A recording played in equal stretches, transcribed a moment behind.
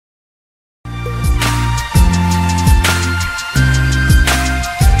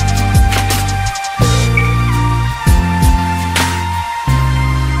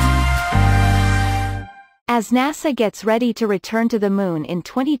As NASA gets ready to return to the Moon in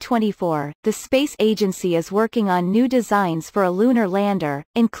 2024, the space agency is working on new designs for a lunar lander,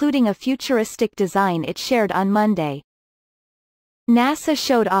 including a futuristic design it shared on Monday. NASA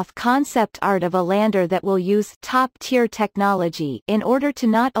showed off concept art of a lander that will use top-tier technology in order to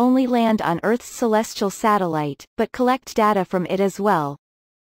not only land on Earth's celestial satellite, but collect data from it as well.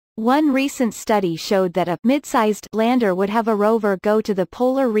 One recent study showed that a mid-sized lander would have a rover go to the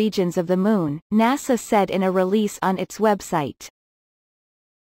polar regions of the Moon, NASA said in a release on its website.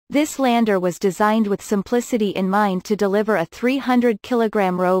 This lander was designed with simplicity in mind to deliver a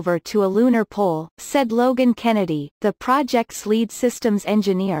 300-kilogram rover to a lunar pole, said Logan Kennedy, the project's lead systems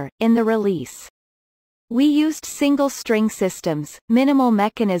engineer, in the release. We used single-string systems, minimal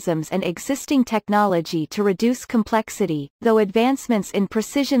mechanisms and existing technology to reduce complexity, though advancements in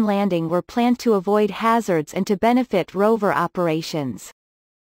precision landing were planned to avoid hazards and to benefit rover operations.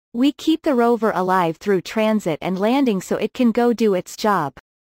 We keep the rover alive through transit and landing so it can go do its job.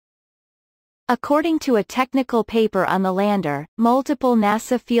 According to a technical paper on the lander, multiple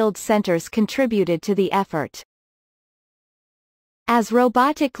NASA field centers contributed to the effort. As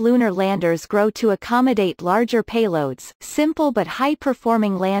robotic lunar landers grow to accommodate larger payloads, simple but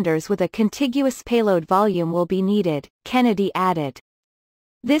high-performing landers with a contiguous payload volume will be needed, Kennedy added.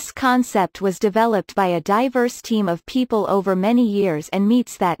 This concept was developed by a diverse team of people over many years and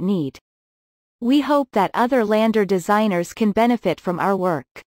meets that need. We hope that other lander designers can benefit from our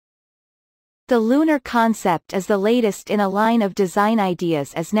work. The lunar concept is the latest in a line of design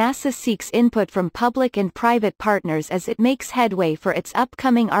ideas as NASA seeks input from public and private partners as it makes headway for its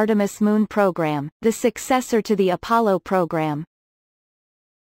upcoming Artemis moon program, the successor to the Apollo program.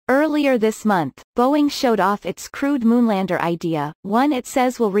 Earlier this month, Boeing showed off its crewed moonlander idea, one it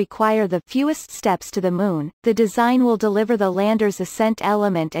says will require the fewest steps to the Moon. The design will deliver the lander's ascent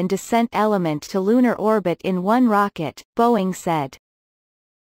element and descent element to lunar orbit in one rocket, Boeing said.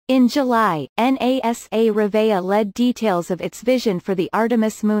 In July, NASA revealed details of its vision for the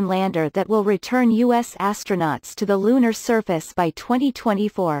Artemis moon lander that will return U.S. astronauts to the lunar surface by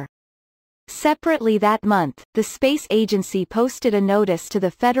 2024. Separately that month, the space agency posted a notice to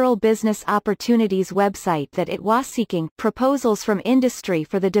the Federal Business Opportunities website that it was seeking proposals from industry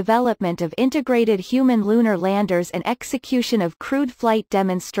for the development of integrated human lunar landers and execution of crewed flight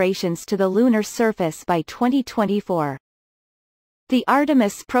demonstrations to the lunar surface by 2024. The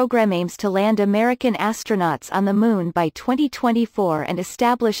Artemis program aims to land American astronauts on the Moon by 2024 and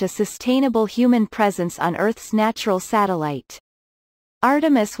establish a sustainable human presence on Earth's natural satellite.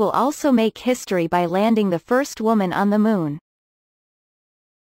 Artemis will also make history by landing the first woman on the Moon.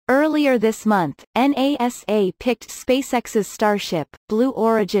 Earlier this month, NASA picked SpaceX's Starship, Blue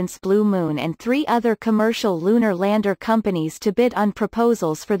Origin's Blue Moon and 3 other commercial lunar lander companies to bid on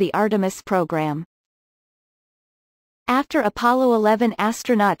proposals for the Artemis program. After Apollo 11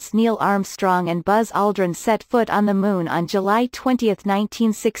 astronauts Neil Armstrong and Buzz Aldrin set foot on the Moon on July 20,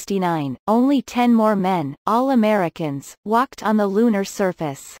 1969, only 10 more men, all Americans, walked on the lunar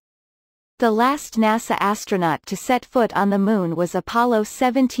surface. The last NASA astronaut to set foot on the Moon was Apollo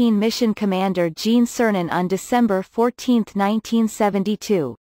 17 mission commander Gene Cernan on December 14,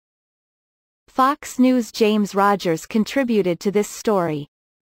 1972. Fox News' James Rogers contributed to this story.